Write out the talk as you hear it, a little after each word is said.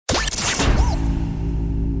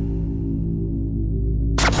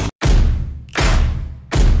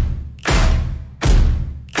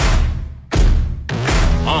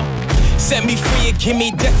Give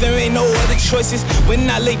me death, there ain't no other choices. When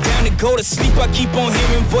I lay down to go to sleep, I keep on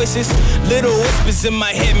hearing voices. Little whispers in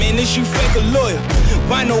my head, man, is you fake or loyal?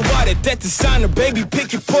 Why no water, that designer, baby,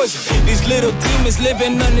 pick your poison. These little demons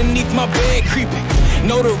living underneath my bed, creeping.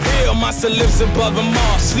 Know the real monster lives above them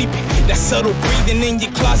all, sleeping. That subtle breathing in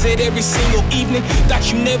your closet every single evening.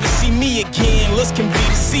 Thought you never see me again, looks can be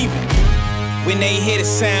deceiving. When they hear the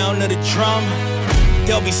sound of the drum,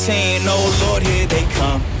 they'll be saying, oh Lord, here they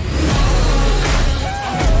come.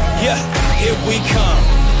 Yeah, here we come.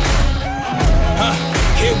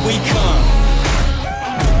 Here we come.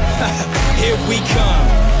 Here we come.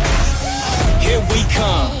 Here we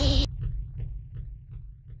come.